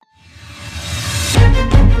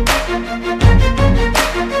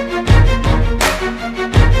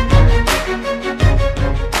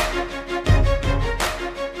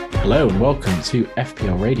Hello and welcome to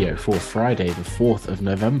FPL Radio for Friday, the 4th of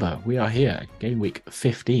November. We are here, game week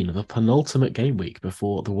 15, the penultimate game week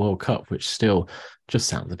before the World Cup, which still just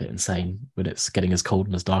sounds a bit insane when it's getting as cold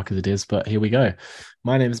and as dark as it is, but here we go.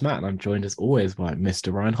 My name is Matt and I'm joined as always by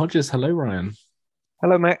Mr. Ryan Hodges. Hello, Ryan.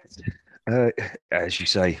 Hello, Matt. As you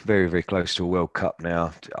say, very, very close to a World Cup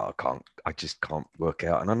now. I just can't work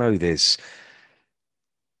out. And I know there's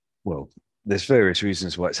various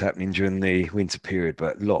reasons why it's happening during the winter period,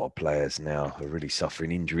 but a lot of players now are really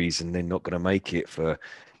suffering injuries and they're not going to make it for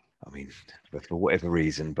whatever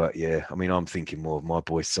reason. But yeah, I'm thinking more of my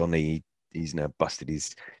boy Sonny. He's now busted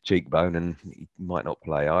his cheekbone and he might not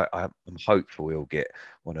play. I'm hopeful he'll get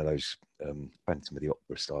one of those Phantom of the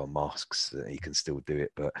Opera style masks that he can still do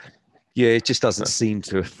it. But yeah, it just doesn't seem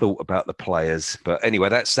to have thought about the players. But anyway,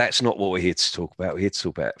 that's not what we're here to talk about. We're here to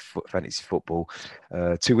talk about fantasy football.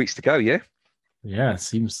 2 weeks to go, yeah? Yeah,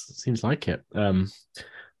 seems like it.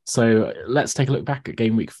 So let's take a look back at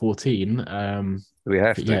game week 14. We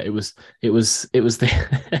have to. Yeah, it was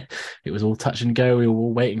the it was all touch and go. We were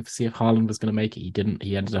all waiting to see if Haaland was going to make it. He didn't.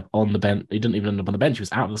 He ended up on the bench. He didn't even end up on the bench. He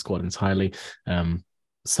was out of the squad entirely.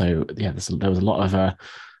 So yeah, there was a lot of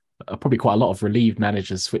probably quite a lot of relieved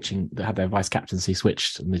managers switching that had their vice captaincy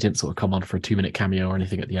switched and they didn't sort of come on for a 2-minute cameo or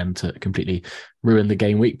anything at the end to completely ruin the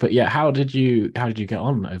game week. But yeah, how did you get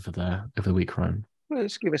on over the week, Ryan? Well,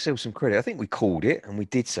 let's give ourselves some credit. I think we called it and we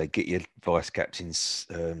did say get your vice captains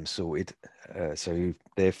sorted. So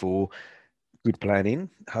therefore, good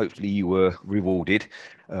planning. Hopefully you were rewarded.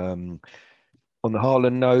 On the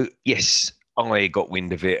Haaland note, yes, I got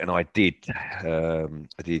wind of it and I did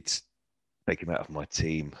take him out of my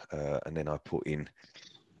team, and then I put in.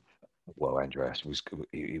 Well, Andreas was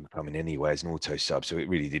coming anyway as an auto sub, so it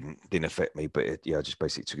really didn't affect me. But I just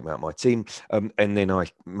basically took him out of my team, and then I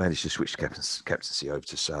managed to switch captaincy over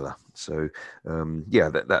to Salah. So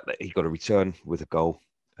that he got a return with a goal,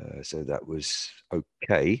 so that was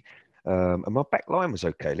okay. And my back line was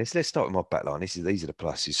okay. Let's start with my back line. These are the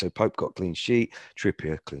pluses. So Pope got clean sheet,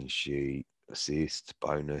 Trippier clean sheet, assist,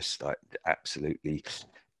 bonus, like absolutely.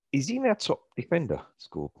 Is he now top defender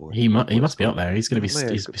scoreboard? He must be up there. He's going to be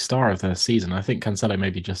he's star of the season. I think Cancelo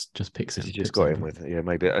maybe just picks it. He just got him with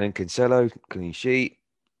maybe. And then Cancelo clean sheet.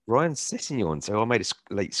 Ryan Sessegnon. So I made a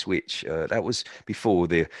late switch. That was before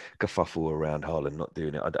the kerfuffle around Haaland not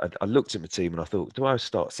doing it. I looked at my team and I thought, do I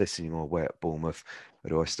start Sessegnon away at Bournemouth, or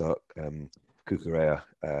do I start Cucurella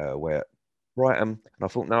away at Brighton? And I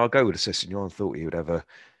thought, no, I'll go with Sessegnon. I thought he would have a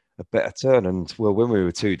better turn. And well, when we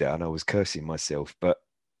were 2 down, I was cursing myself, but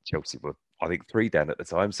Chelsea were, I think, 3 down at the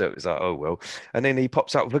time, so it was like, oh well. And then he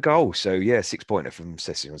pops up with a goal, so yeah, 6-pointer from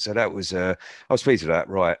Sessegnon. So that was, I was pleased with that.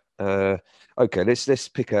 Right, okay, let's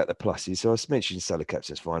pick out the pluses. So I mentioned Salah caps,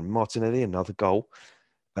 that's fine. Martinelli, another goal,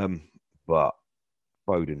 but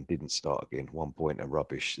Foden didn't start again. 1-pointer,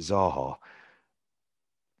 rubbish. Zaha,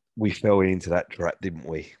 we fell into that trap, didn't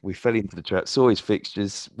we? We fell into the trap. Saw his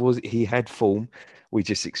fixtures. He had form? We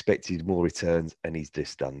just expected more returns, and he's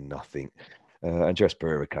just done nothing. Andreas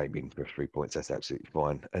Pereira came in for 3 points. That's absolutely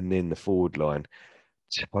fine. And then the forward line,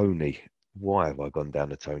 Tony. Why have I gone down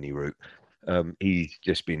the Tony route? He's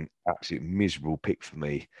just been absolute miserable pick for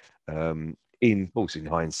me. In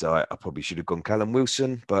hindsight, I probably should have gone Callum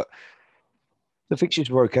Wilson, but the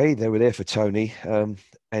fixtures were okay. They were there for Tony.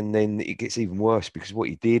 And then it gets even worse because what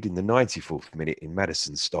he did in the 94th minute in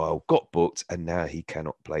Maddison style got booked, and now he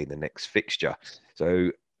cannot play the next fixture.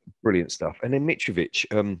 So brilliant stuff. And then Mitrovic.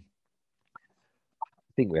 I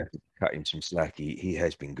think we have to cut him some slack. He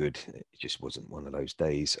has been good. It just wasn't one of those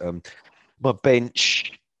days. My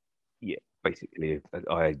bench, yeah, basically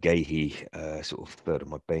I had Gahey sort of third on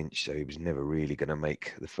my bench, so he was never really going to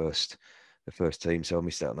make the first team. So I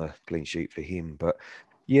missed out on a clean sheet for him. But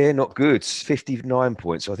yeah, not good. 59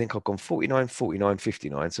 points. So I think I've gone 49, 49,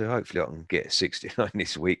 59. So hopefully I can get 69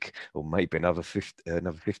 this week, or maybe another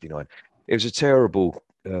 59. It was a terrible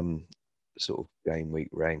sort of game week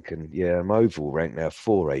rank, and yeah, I'm overall ranked now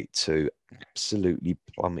 482, absolutely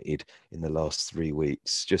plummeted in the last 3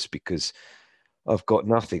 weeks just because I've got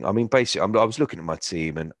nothing. I mean, basically, I was looking at my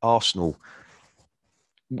team and Arsenal.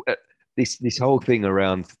 This whole thing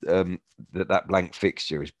around that blank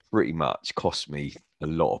fixture has pretty much cost me a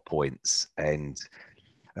lot of points, and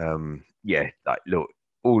look,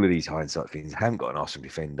 all of these hindsight things. I haven't got an Arsenal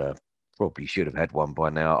defender. Probably should have had one by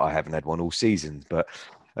now. I haven't had one all season, but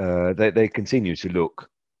they continue to look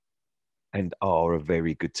and are a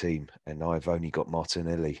very good team. And I've only got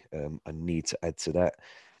Martinelli. I need to add to that,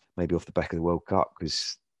 maybe off the back of the World Cup,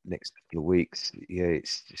 because next couple of weeks, yeah,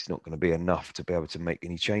 it's just not going to be enough to be able to make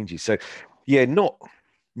any changes. So, yeah, not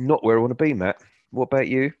where I want to be, Matt. What about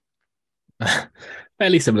you?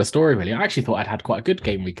 Fairly similar story, really. I actually thought I'd had quite a good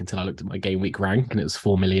game week until I looked at my game week rank, and it was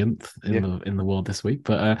 4 millionth Yeah, in the world this week.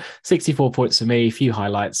 But 64 points for me, a few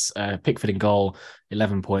highlights: Pickford in goal,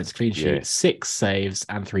 11 points, clean yeah, sheet, 6 saves,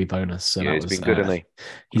 and 3 bonus. So yeah. that It's was been good, hasn't he?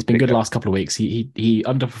 he's Good been good pickup. last couple of weeks. He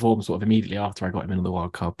underperformed sort of immediately after I got him in the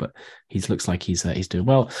World Cup, but he looks like he's doing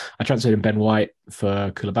well. I transferred in Ben White for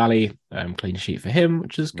Koulibaly, clean sheet for him,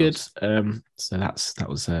 which is good. Nice. So that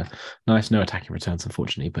was nice. No attacking returns,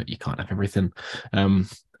 unfortunately, but you can't have everything.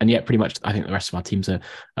 And yet, pretty much, I think the rest of our teams are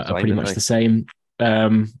Same, pretty haven't much they? the same.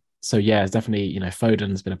 So yeah, it's definitely,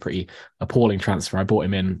 Foden's been a pretty appalling transfer. I bought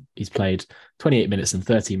him in. He's played 28 minutes and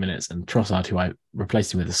 30 minutes, and Trossard, who I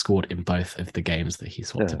replaced him with, has scored in both of the games that he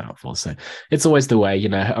swapped him Yeah. out for. So it's always the way,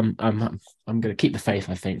 I'm going to keep the faith,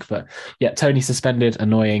 I think. But yeah, Tony suspended,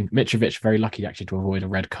 annoying. Mitrovic very lucky actually to avoid a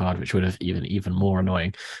red card, which would have even more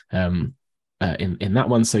annoying. In that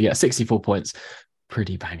one. So yeah, 64 points,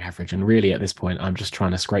 pretty bang average. And really, at this point, I'm just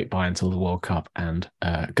trying to scrape by until the World Cup and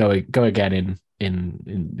go again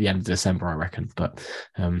in the end of December, I reckon. But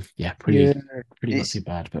yeah, Yeah, pretty not it's too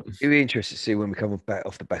bad. But it'll be interesting to see when we come back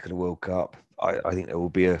off the back of the World Cup. I think there will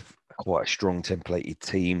be a quite a strong templated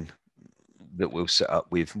team that we'll set up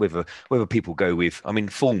with whether people go with. I mean,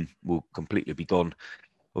 form will completely be gone.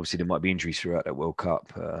 Obviously, there might be injuries throughout that World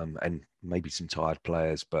Cup, and maybe some tired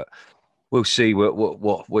players, but we'll see what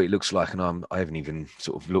it looks like. And I haven't even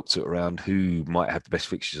sort of looked at around who might have the best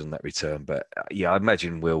fixtures on that return. But yeah, I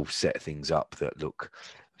imagine we'll set things up that look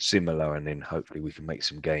similar, and then hopefully we can make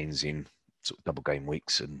some gains in sort of double game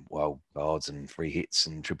weeks and wild cards and free hits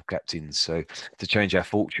and triple captains. So to change our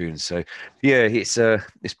fortunes. So yeah, it's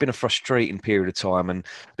been a frustrating period of time. And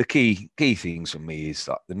the key things for me is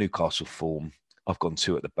like the Newcastle form. I've gone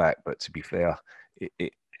two at the back, but to be fair,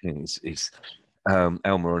 it's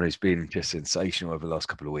Almiron has been just sensational over the last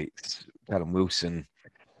couple of weeks. Callum Wilson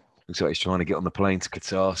looks like he's trying to get on the plane to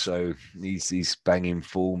Qatar, so he's banging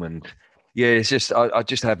form. And yeah, it's just I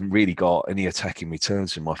just haven't really got any attacking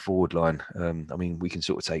returns from my forward line. I mean, we can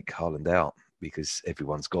sort of take Haaland out because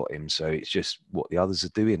everyone's got him, so it's just what the others are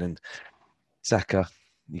doing. And Saka,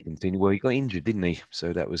 you continue. Well, he got injured, didn't he?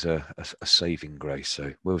 So that was a saving grace.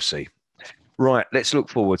 So we'll see. Right, let's look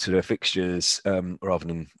forward to the fixtures rather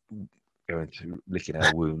than going to licking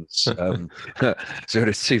our wounds. So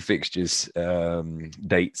there's two fixtures,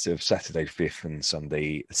 dates of Saturday 5th and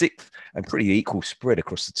Sunday 6th, and pretty equal spread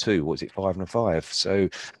across the two. What's it, 5 and 5? So,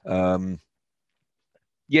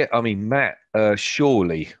 yeah, I mean, Matt,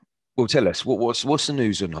 surely, well, tell us what's the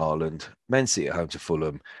news on Haaland? Man City at home to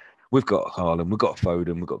Fulham. We've got Haaland, we've got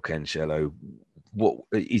Foden, we've got Cancelo.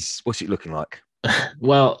 What's it looking like?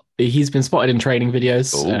 well, he's been spotted in training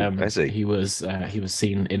videos. Oh, has he? He was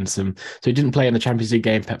seen in some. So he didn't play in the Champions League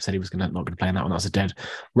game. Pep said he was not going to play in that one. That was a dead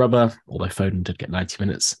rubber. Although Foden did get 90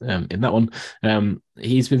 minutes in that one.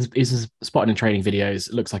 He's been spotted in training videos.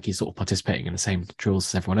 It looks like he's sort of participating in the same drills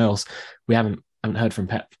as everyone else. We haven't heard from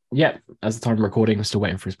Pep yet. As the time of recording, we're still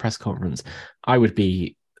waiting for his press conference. I would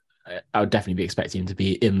definitely be expecting him to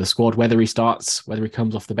be in the squad. Whether he starts, whether he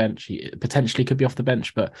comes off the bench, he potentially could be off the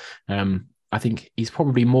bench, but I think he's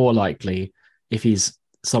probably more likely, if he's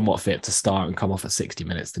somewhat fit, to start and come off at 60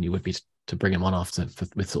 minutes than you would be to bring him on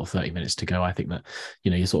with sort of 30 minutes to go. I think that,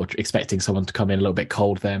 you're sort of expecting someone to come in a little bit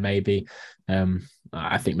cold there, maybe.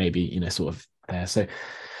 I think maybe, sort of there. So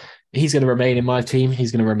he's going to remain in my team.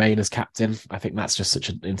 He's going to remain as captain. I think that's just such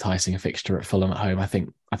an enticing fixture at Fulham at home. I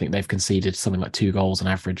think they've conceded something like 2 goals on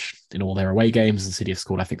average in all their away games, and City have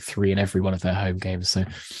scored, I think, 3 in every one of their home games. So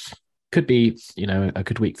could be, a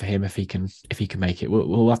good week for him if he can make it.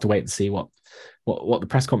 We'll have to wait and see what the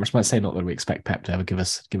press conference might say. Not that we expect Pep to ever give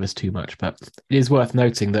us too much, but it is worth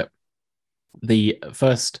noting that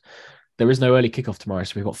there is no early kickoff tomorrow,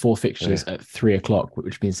 so we've got 4 fixtures at 3 o'clock,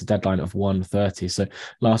 which means the deadline of 1:30. So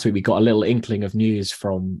last week we got a little inkling of news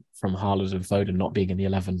from Haaland and Foden not being in the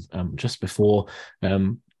 11 just before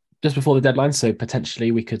the deadline. So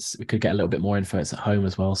potentially we could get a little bit more info. It's at home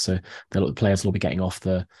as well, so the players will be getting off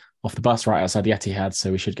the bus right outside the Etihad,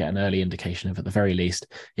 so we should get an early indication of, at the very least,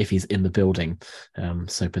 if he's in the building.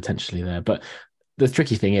 So potentially there. But the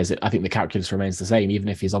tricky thing is, I think the calculus remains the same. Even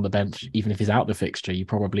if he's on the bench, even if he's out the fixture, you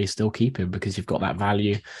probably still keep him because you've got that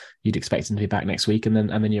value. You'd expect him to be back next week, and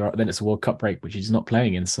then it's a World Cup break, which he's not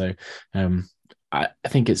playing in. So I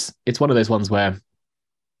think it's one of those ones where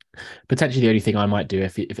Potentially the only thing I might do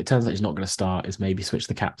if it turns out he's not going to start is maybe switch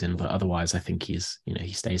the captain, but otherwise I think he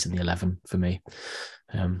stays in the 11 for me.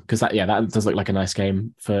 Because that does look like a nice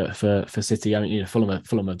game for City. I mean,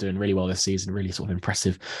 Fulham are doing really well this season, really sort of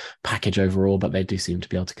impressive package overall, but they do seem to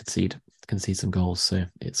be able to concede some goals. So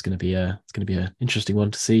it's going to be an interesting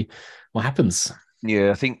one to see what happens.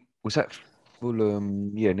 Yeah, I think was that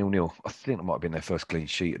Fulham. Yeah, 0-0. I think that might have been their first clean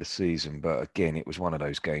sheet of the season, but again, it was one of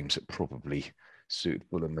those games that probably suited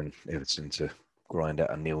Fulham and Everton to grind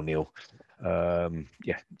out a 0-0.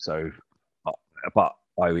 Yeah, so, uh, but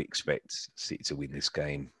I would expect City to win this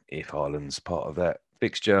game if Haaland's part of that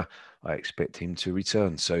fixture. I expect him to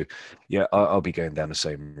return. So, yeah, I'll be going down the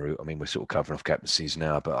same route. I mean, we're sort of covering off captaincies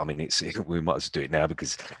now, but I mean, we might as well do it now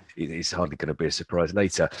because it's hardly going to be a surprise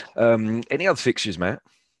later. Any other fixtures, Matt?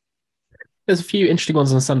 There's a few interesting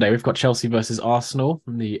ones on Sunday. We've got Chelsea versus Arsenal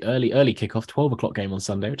in the early kickoff, 12 o'clock game on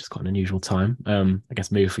Sunday, which is quite an unusual time. I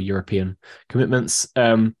guess maybe for European commitments.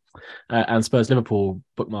 And Spurs Liverpool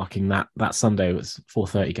bookmarking that Sunday was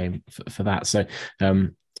 4:30 game for that. So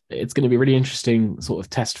it's going to be a really interesting sort of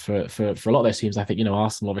test for a lot of those teams. I think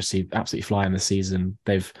Arsenal obviously absolutely flying this season.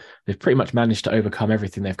 They've pretty much managed to overcome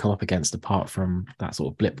everything they've come up against apart from that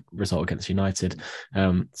sort of blip result against United.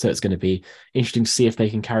 So it's going to be interesting to see if they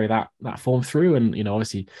can carry that form through. And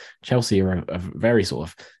obviously Chelsea are a very sort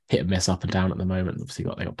of hit and miss up and down at the moment. Obviously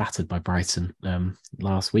they got battered by Brighton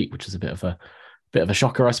last week, which is a bit of a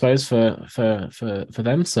shocker, I suppose, for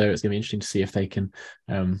them. So it's going to be interesting to see if they can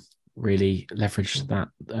really leverage that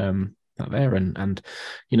there. And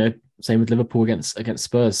same with Liverpool against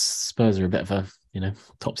Spurs. Spurs are a bit of a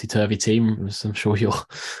topsy turvy team, as I'm sure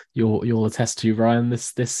you'll attest to, Ryan,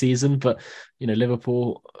 this season. But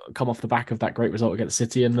Liverpool come off the back of that great result against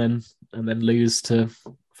City, and then lose to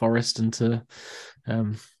Forest and to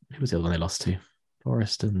who was the other one they lost to?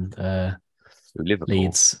 Forest and Liverpool.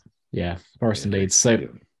 Leeds. Yeah, Forest Yeah, and Leeds. So, yeah,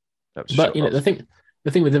 that was a but shock loss.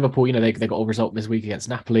 the thing with Liverpool, they got a result this week against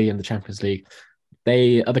Napoli in the Champions League.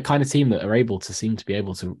 They are the kind of team that are able to seem to be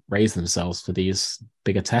able to raise themselves for these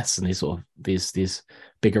bigger tests and these sort of these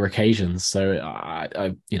bigger occasions. So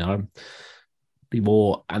I'm be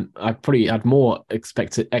more, and I'd more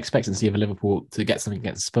expectancy of a Liverpool to get something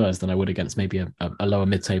against Spurs than I would against maybe a lower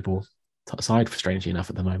mid table side, strangely enough,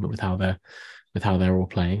 at the moment with how they're all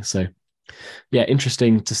playing. So yeah,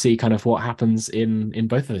 interesting to see kind of what happens in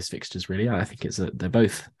both of those fixtures. Really, I think they're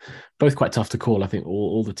both quite tough to call. I think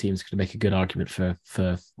all the teams could make a good argument for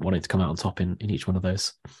wanting to come out on top in each one of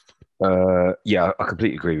those. Yeah, I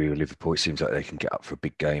completely agree with you. Liverpool, it seems like they can get up for a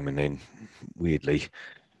big game and then weirdly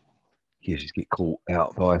you just get caught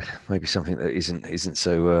out by maybe something that isn't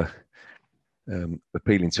so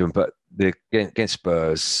appealing to them. But against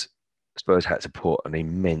Spurs, Spurs had to put an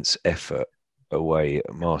immense effort away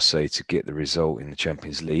at Marseille to get the result in the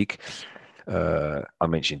Champions League. I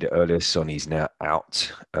mentioned it earlier. Sonny's now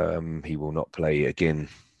out. He will not play again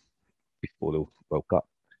before the World Cup.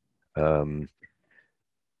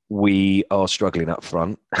 We are struggling up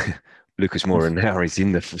front. Lucas Moura now is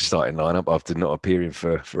in the starting lineup after not appearing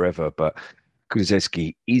for forever. But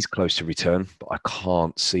Kulusevski is close to return, but I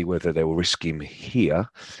can't see whether they will risk him here.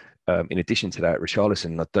 In addition to that,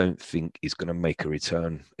 Richarlison, I don't think is going to make a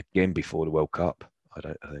return again before the World Cup. I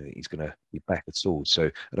don't think he's going to be back at all. So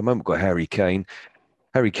at the moment, we've got Harry Kane.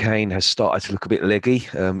 Harry Kane has started to look a bit leggy.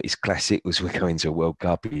 It's classic as we're going to a World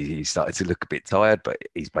Cup. He started to look a bit tired, but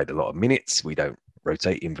he's played a lot of minutes. We don't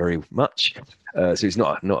rotate him very much, so it's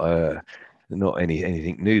not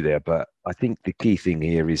anything new there. But I think the key thing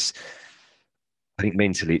here is, I think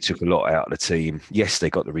mentally it took a lot out of the team. Yes,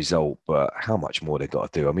 they got the result, but how much more they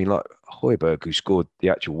got to do? I mean, like Højbjerg, who scored the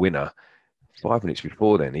actual winner, 5 minutes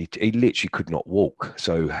before then, he literally could not walk.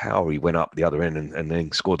 So how he went up the other end and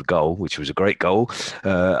then scored the goal, which was a great goal,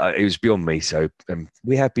 it was beyond me. So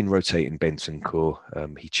we have been rotating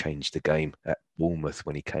Bentancur. He changed the game at Bournemouth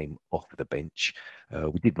when he came off the bench.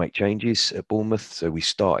 We did make changes at Bournemouth. So we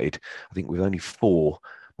started, I think, with only 4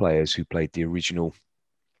 players who played the original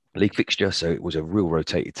league fixture. So it was a real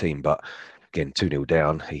rotated team. But again, 2-0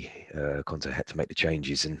 down. Conte had to make the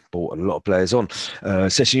changes and brought a lot of players on.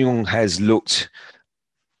 Sessegnon has looked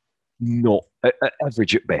not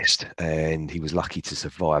average at best, and he was lucky to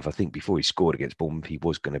survive. I think before he scored against Bournemouth, he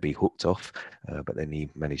was going to be hooked off, but then he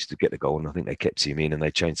managed to get the goal, and I think they kept him in and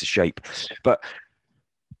they changed the shape. But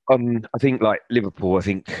I think like Liverpool, I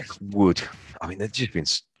think would. I mean, they've just been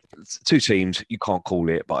 2 teams. You can't call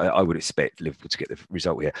it, but I would expect Liverpool to get the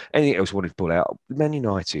result here. Anything else I wanted to pull out? Man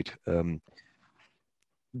United.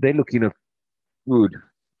 They're looking a good,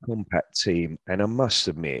 compact team, and I must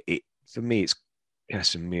admit, it for me, it's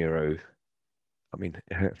Casemiro I mean,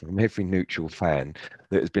 from every neutral fan,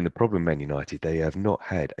 that has been the problem. Man United, they have not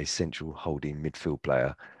had a central holding midfield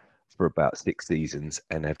player for about 6 seasons,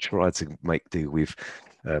 and have tried to make do with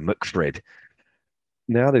McFred.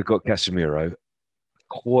 Now they've got Casemiro,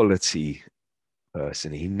 quality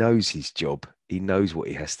person. He knows his job. He knows what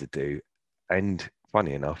he has to do. And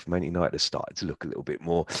funny enough, Man United have started to look a little bit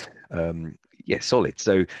more, solid.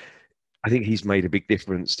 So I think he's made a big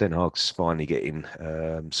difference. Ten Hag's finally getting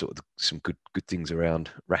sort of some good things around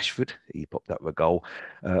Rashford. He popped up with a goal.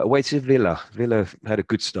 Away to Villa. Villa had a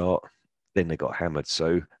good start, then they got hammered.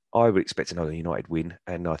 So I would expect another United win,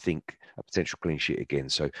 and I think a potential clean sheet again.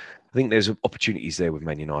 So I think there's opportunities there with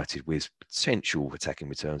Man United with potential attacking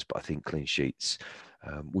returns, but I think clean sheets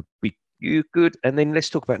would be good. And then let's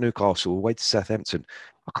talk about Newcastle away to Southampton.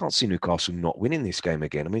 I can't see Newcastle not winning this game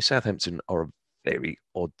again. I mean, Southampton are a very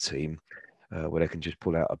odd team where they can just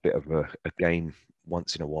pull out a bit of a game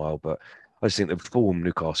once in a while. But I just think the form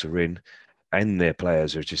Newcastle are in and their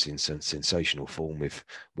players are just in sensational form with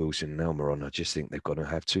Wilson and Almiron. I just think they've got to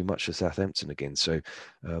have too much for Southampton again. So,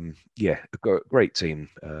 a great team,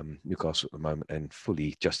 Newcastle at the moment, and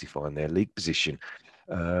fully justifying their league position.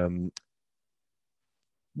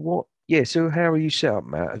 What? Yeah. So, how are you set up,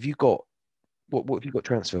 Matt? Have you got what have you got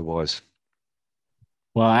transfer wise?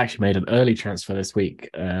 Well, I actually made an early transfer this week,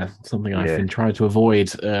 something I've Yeah. been trying to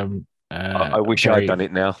avoid. I wish I'd Very, done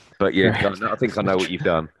it now, but yeah, very, I think I know what you've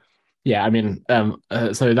done. Yeah, I mean,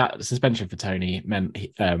 so that suspension for Tony meant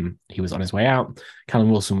he was on his way out. Callum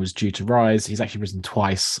Wilson was due to rise. He's actually risen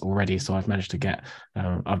twice already, so I've managed to get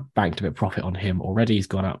I've banked a bit of profit on him already. He's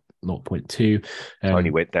gone up 0.2. Tony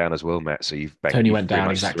went down as well, Matt. So Tony you've went pretty down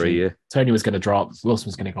much three, exactly. yeah. Tony was going to drop. Wilson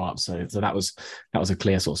was going to go up. So that was a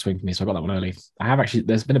clear sort of swing for me. So I got that one early. I have actually.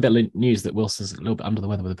 There's been a bit of news that Wilson's a little bit under the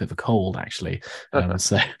weather with a bit of a cold actually.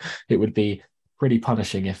 So it would be pretty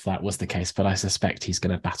punishing if that was the case. But I suspect he's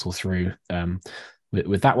going to battle through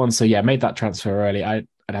with that one. So yeah, made that transfer early.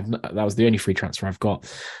 That was the only free transfer I've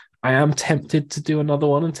got. I am tempted to do another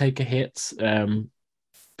one and take a hit,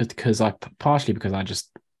 but partially because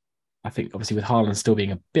I think obviously with Haaland still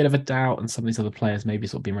being a bit of a doubt and some of these other players maybe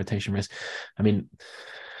sort of being rotation risk. I mean,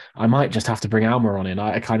 I might just have to bring Almiron in.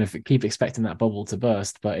 I kind of keep expecting that bubble to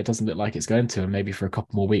burst, but it doesn't look like it's going to. And maybe for a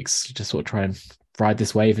couple more weeks, just sort of try and ride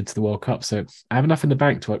this wave into the World Cup. So I have enough in the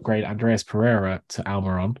bank to upgrade Andreas Pereira to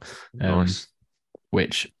Almiron, Nice.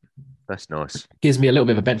 which That's nice. gives me a little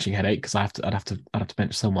bit of a benching headache because I'd have to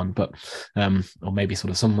bench someone, but or maybe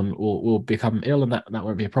sort of someone will become ill and that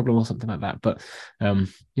won't be a problem or something like that. But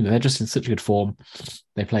they're just in such good form.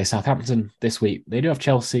 They play Southampton this week. They do have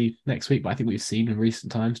Chelsea next week, but I think we've seen in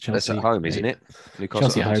recent times That's Chelsea at home, isn't it? Newcastle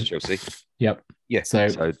Chelsea at at home to home. Chelsea. Yep. Yeah.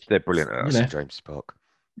 So they're brilliant at St James's Park.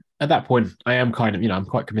 At that point, I am kind of I'm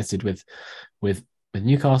quite committed with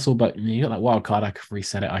Newcastle, but you got that wild card. I could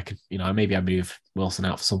reset it. I could maybe I move Wilson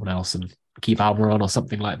out for someone else and keep Almiron or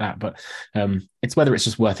something like that. But it's whether it's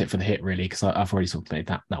just worth it for the hit really, because I've already sort of made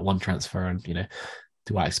that one transfer, and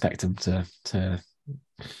do I expect them to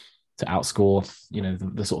outscore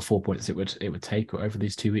the sort of 4 points it would take over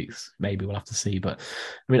these 2 weeks? Maybe we'll have to see. But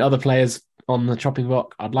I mean, other players on the chopping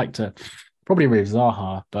block, I'd like to probably move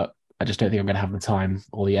Zaha, but I just don't think I'm going to have the time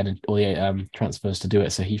or the transfers to do it.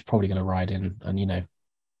 So he's probably going to ride in, and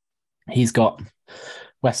he's got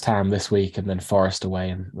West Ham this week and then Forest away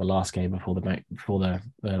in the last game before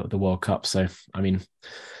the World Cup. So I mean,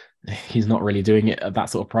 he's not really doing it at that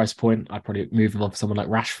sort of price point. I'd probably move him on for someone like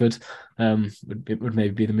Rashford. Would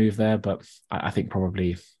maybe be the move there, but I think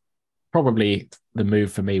probably the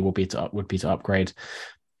move for me would be to upgrade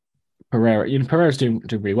Pereira. Pereira's doing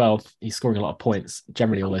really well. He's scoring a lot of points.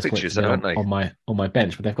 Generally, all those points on my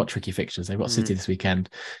bench, but they've got tricky fixtures. They've got City this weekend,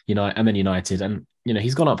 and then United, and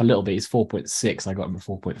he's gone up a little bit. He's 4.6. I got him at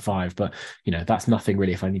 4.5, but that's nothing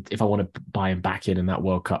really. If I want to buy him back in that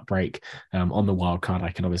World Cup break on the wild card,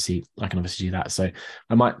 I can obviously do that. So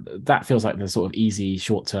that feels like the sort of easy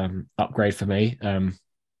short term upgrade for me.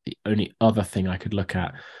 The only other thing I could look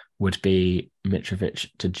at would be Mitrovic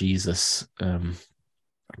to Jesus,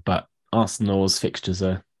 but Arsenal's fixtures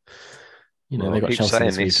are, they've got Chelsea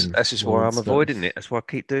this week. That's just why I'm avoiding it. That's why I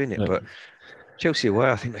keep doing it. But Chelsea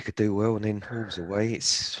away, I think they could do well, and then Wolves away,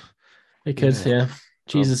 they could, yeah.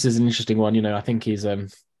 Jesus is an interesting one. I think he's.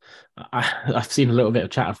 I've seen a little bit of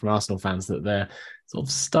chatter from Arsenal fans that they're sort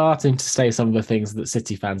of starting to say some of the things that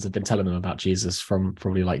City fans have been telling them about Jesus from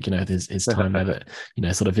probably his time there.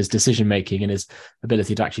 That sort of his decision making and his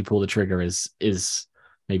ability to actually pull the trigger is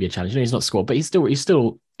maybe a challenge. He's not scored, but he's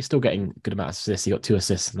still getting a good amount of assists. He got 2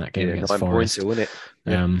 assists in that game against Forest. Points, isn't it?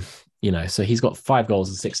 Yeah. So he's got 5 goals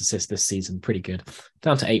and 6 assists this season, pretty good.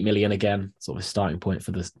 Down to 8 million again, sort of a starting point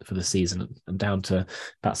for the season, and down to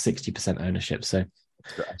about 60% ownership. So it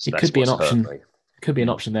That's could be an what's hurt option. me. Could be an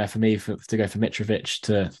option there for me to go for Mitrovic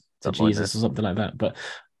to Don't mind that. Jesus or something like that. But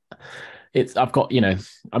I've got, I'm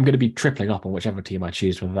going to be tripling up on whichever team I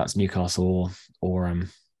choose, whether that's Newcastle or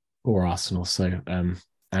Arsenal. So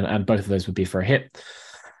and both of those would be for a hit.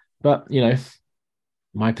 But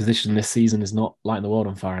my position this season is not lighting the world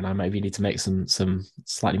on fire, and I maybe need to make some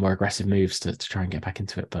slightly more aggressive moves to try and get back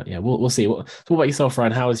into it. But yeah, we'll see. So what about yourself,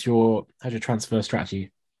 Ryan? How's your transfer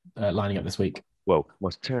strategy lining up this week? Well, my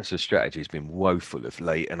transfer strategy has been woeful of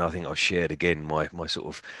late, and I think I've shared again my sort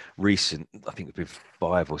of recent. I think it's been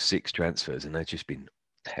 5 or 6 transfers, and they've just been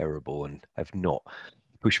terrible and have not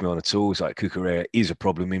pushed me on at all. It's like Cucurella is a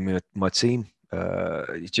problem in my team.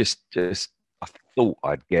 It's just I thought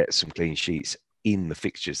I'd get some clean sheets in the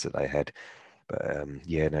fixtures that they had, but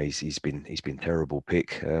yeah, no, he's been terrible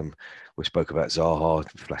pick. We spoke about Zaha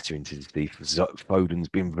flattering to the teeth. Foden's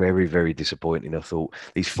been very, very disappointing. I thought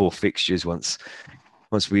these 4 fixtures, once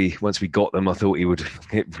we got them, I thought he would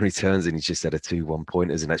hit returns, and he's just had a 2-1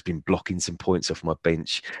 pointers, and that's been blocking some points off my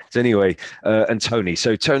bench. So anyway, and Tony.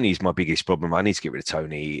 So Tony's my biggest problem. I need to get rid of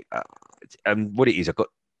Tony. And what it is, I've got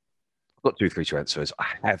 2 or 3 transfers. I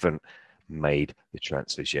haven't made the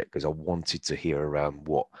transfers yet because I wanted to hear around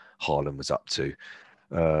what Haaland was up to.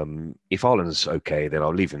 If Haaland's okay, then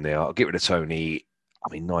I'll leave him there. I'll get rid of Tony.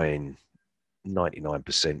 I mean,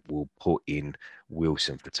 99% will put in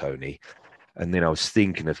Wilson for Tony. And then I was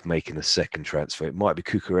thinking of making a second transfer. It might be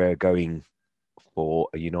Cucurella going for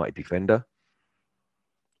a United defender,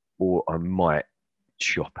 or I might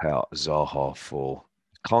chop out Zaha for.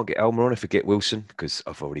 Can't get Almiron if I get Wilson because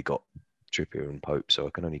I've already got Trippier and Pope, so I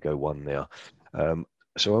can only go one there.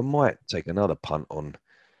 So I might take another punt on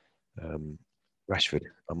Rashford.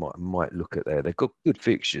 I might look at there. They've got good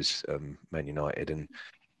fixtures, Man United, and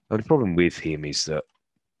the problem with him is that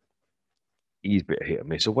he's a bit hit and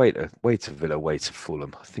miss. Away to Villa, away to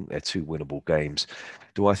Fulham. I think they're 2 winnable games.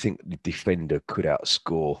 Do I think the defender could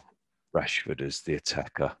outscore Rashford as the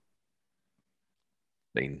attacker?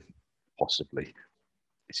 I mean, possibly.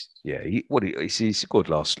 He scored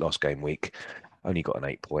last game week. Only got an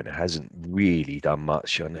 8-pointer. Hasn't really done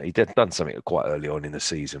much. And he done something quite early on in the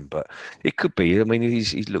season, but it could be. I mean,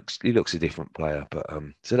 he looks a different player. But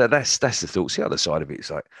so that's the thoughts. The other side of it is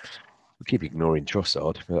like we keep ignoring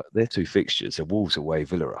Trossard, but their 2 fixtures are Wolves away,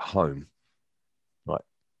 Villa at home. Like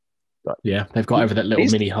Yeah, they've got over that little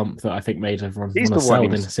he's mini hump that I think made everyone he's want the to one sell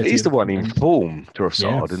in in the city. he's the one in form, Yeah,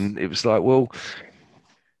 Trossard, and it was like, well,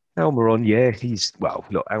 Almiron, yeah, he's well.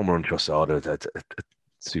 Look, Almiron, Trossard are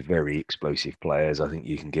 2 very explosive players. I think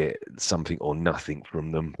you can get something or nothing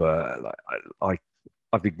from them, but like,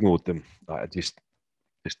 I've ignored them. I just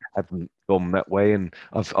haven't gone that way, and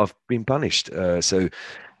I've been punished. So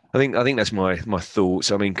I think that's my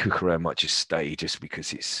thoughts. I mean, Cucurella might just stay just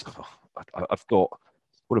because it's. I've got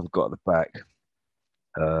what have I got at the back?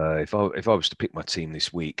 If I was to pick my team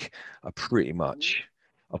this week,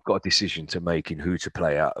 I've got a decision to make in who to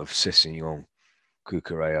play out of Sessegnon,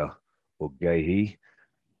 Cucurella, or Guehi,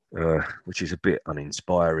 which is a bit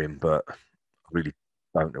uninspiring, but I really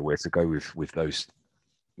don't know where to go with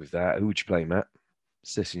that. Who would you play, Matt?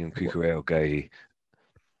 Sessegnon, Cucurella, or Guehi?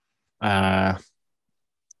 uh,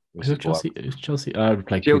 What's the vibe? Who's Chelsea? I would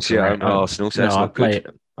play Chelsea at Cucurella. home, Arsenal, so No, that's not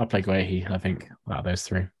good. I'll play Guehi. I think out of those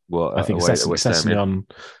 3, What I think away at West Ham, yeah? Sessegnon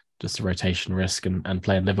just a rotation risk and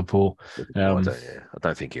playing Liverpool. Liverpool, I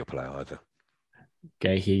don't think he'll play either.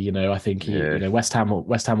 Guehi, I think Yeah, West Ham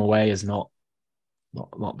away is not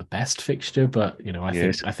the best fixture, but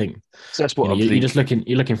yes. I think So that's what I'm you're thinking. just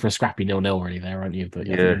looking for a scrappy 0-0 really there, aren't you? But I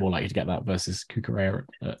think Yeah, you're more likely to get that versus Cucurella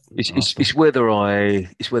at it's Arsenal.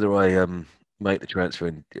 it's whether I make the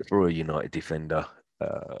transfer for a United defender.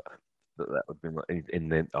 Uh, that would be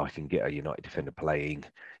and then I can get a United defender playing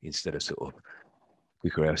instead of sort of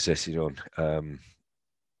Cucurella Sessegnon.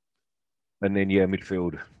 And then yeah,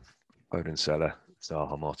 midfield Foden, Salah,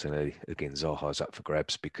 Zaha, Martinelli. Again, Zaha's up for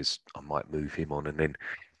grabs because I might move him on, and then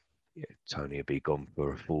yeah, Tony will be gone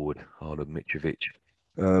for a forward, Haaland, Mitrovic.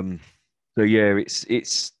 Um, so yeah,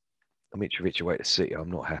 it's Mitrovic away to City.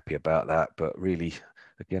 I'm not happy about that, but really,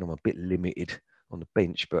 again, I'm a bit limited on the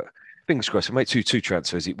bench. But fingers crossed, I make two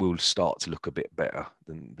transfers. It will start to look a bit better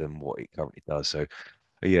than what it currently does. So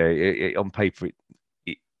yeah, on paper,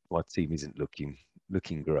 my team isn't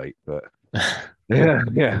looking great, but yeah.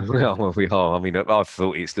 Well, we are. I mean, I've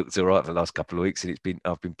thought it's looked all right for the last couple of weeks, and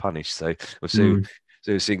I've been punished. So we'll see. Mm.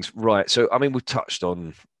 So things right. So I mean, we've touched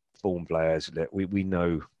on form players. We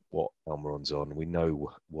know what Almiron's on. We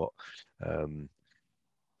know what um,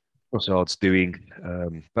 Trossard's doing,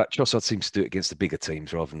 but Trossard seems to do it against the bigger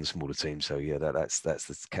teams rather than the smaller teams. So yeah, that's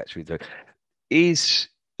the catch we do. Is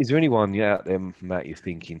there anyone out there, Matt? You're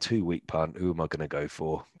thinking 2 week punt? Who am I going to go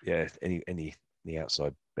for? Yeah, any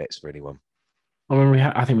outside bets for anyone? I mean,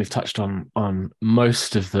 I think we've touched on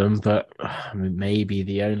most of them, but I mean, maybe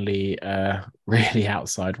the only really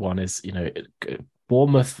outside one is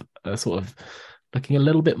Bournemouth are sort of looking a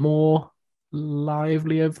little bit more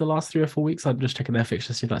lively over the last 3 or 4 weeks. I'm just checking their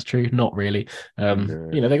fixtures to see if that's true. Not really. No,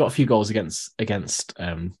 They got a few goals against us.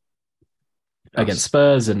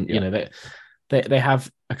 Spurs, and Yeah, they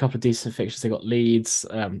have a couple of decent fixtures. They got Leeds.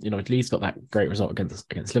 Leeds got that great result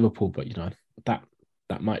against Liverpool, but that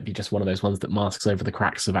that might be just one of those ones that masks over the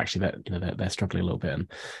cracks of actually that they're struggling a little bit,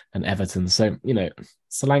 and Everton. So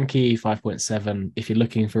Solanke 5.7. If you're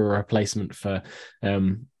looking for a replacement for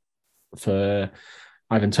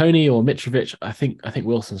Ivan Toney or Mitrovic, I think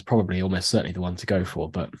Wilson's probably almost certainly the one to go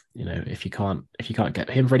for. But if you can't get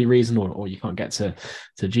him for any reason, or you can't get to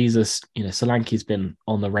Jesus, Solanke's been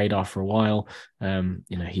on the radar for a while.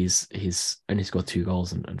 He's only scored 2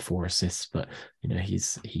 goals and 4 assists, but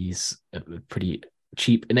he's a pretty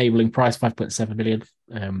cheap enabling price, 5.7 million.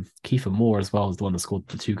 Kiefer Moore as well is the one that scored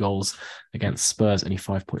the 2 goals against Spurs, only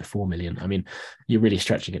 5.4 million. I mean, you're really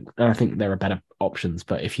stretching it. And I think there are better options,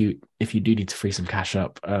 but if you do need to free some cash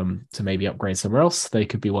up to maybe upgrade somewhere else, they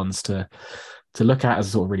could be ones to look at as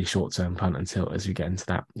a sort of really short term punt until as we get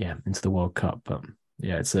into into the World Cup. But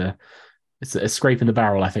yeah, it's a scrape in the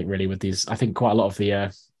barrel, I think, really, with these. I think quite a lot of the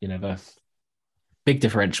big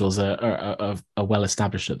differentials are well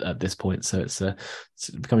established at this point. So it's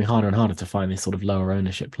becoming harder and harder to find these sort of lower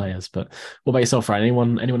ownership players. But what about yourself,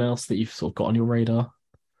 Ryan? Anyone else that you've sort of got on your radar?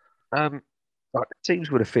 um, right,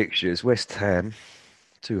 teams with the fixtures: West Ham,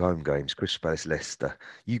 2 home games, Crystal Palace, Leicester.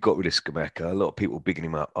 You got rid of Skamaka. A lot of people bigging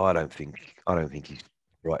him up. I don't think he's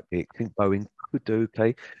the right pick. I think Bowen could do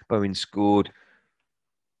okay. Bowen scored.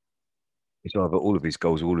 It's either all of his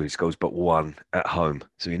goals, all of his goals, but one at home.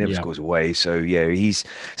 So he never Yeah, scores away. So yeah, he's.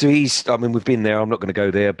 I mean, we've been there. I'm not going to go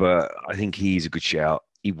there, but I think he's a good shout.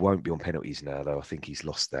 He won't be on penalties now, though. I think he's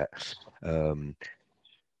lost that. Um,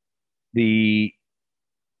 the,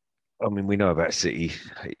 I mean, we know about City.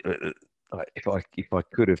 If I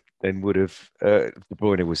could have, then would have. De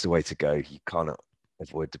Bruyne was the way to go. You can't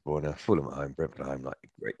avoid De Bruyne. Fulham at home, Brentford at home, like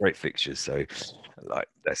great fixtures. So, like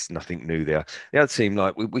that's nothing new there. The other team,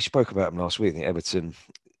 like we spoke about them last week, I think Everton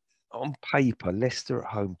on paper, Leicester at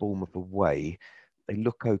home, Bournemouth away, they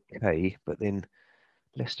look okay, but then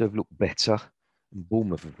Leicester have looked better and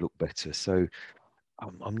Bournemouth have looked better. So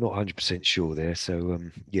I'm not 100% sure there. So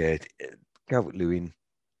yeah, Calvert-Lewin,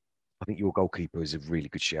 I think your goalkeeper is a really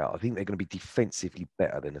good shout. I think they're going to be defensively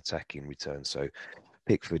better than attacking return. So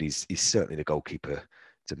Pickford is certainly the goalkeeper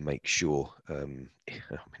to make sure. I mean,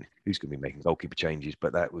 who's going to be making goalkeeper changes?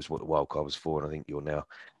 But that was what the wild card was for, and I think you're now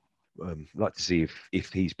like to see if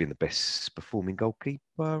he's been the best performing goalkeeper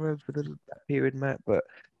over that period, Matt. But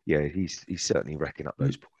yeah, he's certainly racking up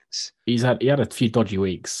those points. he had a few dodgy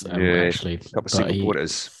weeks Yeah, a actually, couple of but single he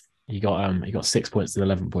pointers. he got 6 points and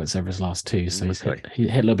 11 points over his last two, so Okay. he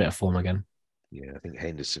hit a little bit of form again. Yeah, I think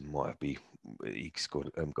Henderson might have he scored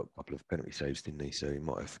got a couple of penalty saves, didn't he? So he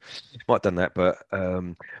might have done that. But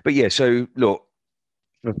yeah. So look,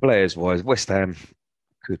 for players wise, West Ham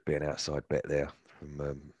could be an outside bet there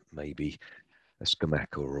from maybe a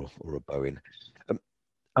Skamaka or a Bowen. Um,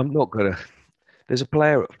 I'm not gonna. There's a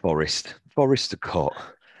player at Forest to Cot,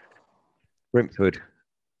 Brentford,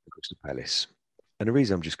 Crystal Palace. And the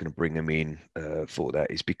reason I'm just going to bring him in for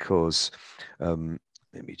that is because, um,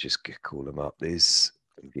 let me just call him up. Let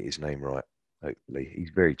me get his name right, hopefully.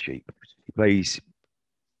 He's very cheap. He plays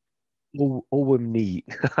Owamni.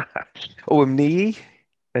 Owamni?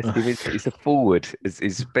 That's him. It's a forward,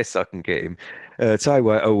 is best I can get him.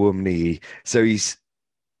 Taiwo Owamni. So he's,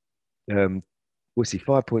 um, what's he,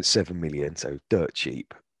 5.7 million, so dirt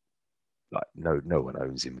cheap. Like no one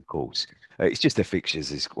owns him, of course. It's just their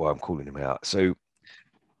fixtures is why I'm calling him out. So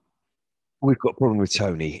we've got a problem with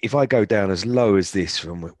Tony. If I go down as low as this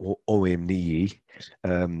from OMNIE,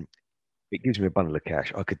 um, it gives me a bundle of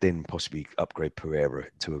cash. I could then possibly upgrade Pereira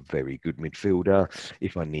to a very good midfielder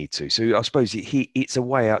if I need to. So I suppose it's a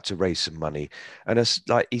way out to raise some money. And as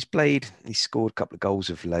like he's scored a couple of goals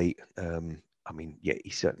of late. I mean, yeah,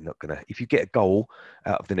 he's certainly not gonna. If you get a goal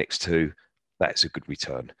out of the next two, that's a good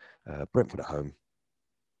return. Brentford at home,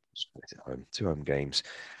 Spurs at home, 2 home games.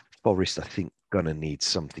 Forest, I think, gonna need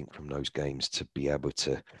something from those games to be able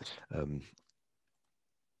to um,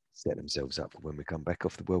 set themselves up for when we come back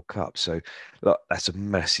off the World Cup. So, look, that's a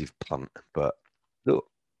massive punt, but look,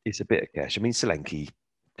 it's a bit of cash. I mean, Solanke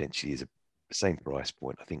potentially is a same price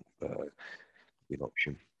point, I think, an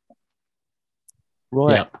option.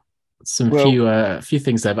 Right. Yeah, some Well, few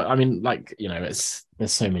things there, but I mean, like, there's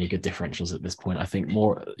so many good differentials at this point. I think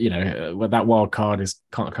more, when that wild card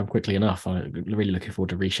can't come quickly enough. I'm really looking forward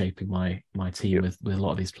to reshaping my team yeah, with a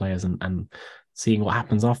lot of these players and seeing what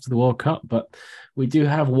happens after the World Cup. But we do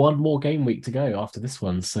have one more game week to go after this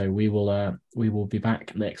one, so we will be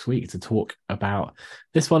back next week to talk about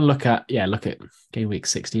this one. Look at game week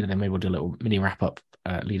 16, and then maybe we'll do a little mini wrap up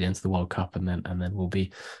leading into the World Cup, and then we'll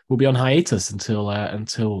be on hiatus until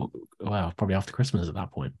well, probably after Christmas at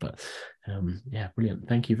that point. But yeah, brilliant.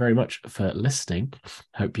 Thank you very much for listening.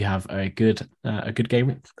 Hope you have a good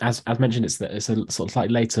game. As mentioned, it's a sort of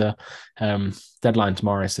slightly later deadline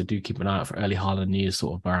tomorrow, so do keep an eye out for early Haaland news,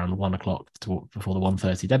 sort of around 1 o'clock before the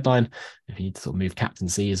 1:30 deadline. If you need to sort of move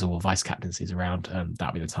captaincies or vice captaincies around,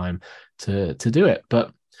 that'll be the time to do it.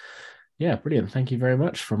 But yeah, brilliant. Thank you very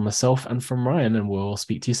much from myself and from Ryan, and we'll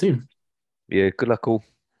speak to you soon. yeah. Good luck all.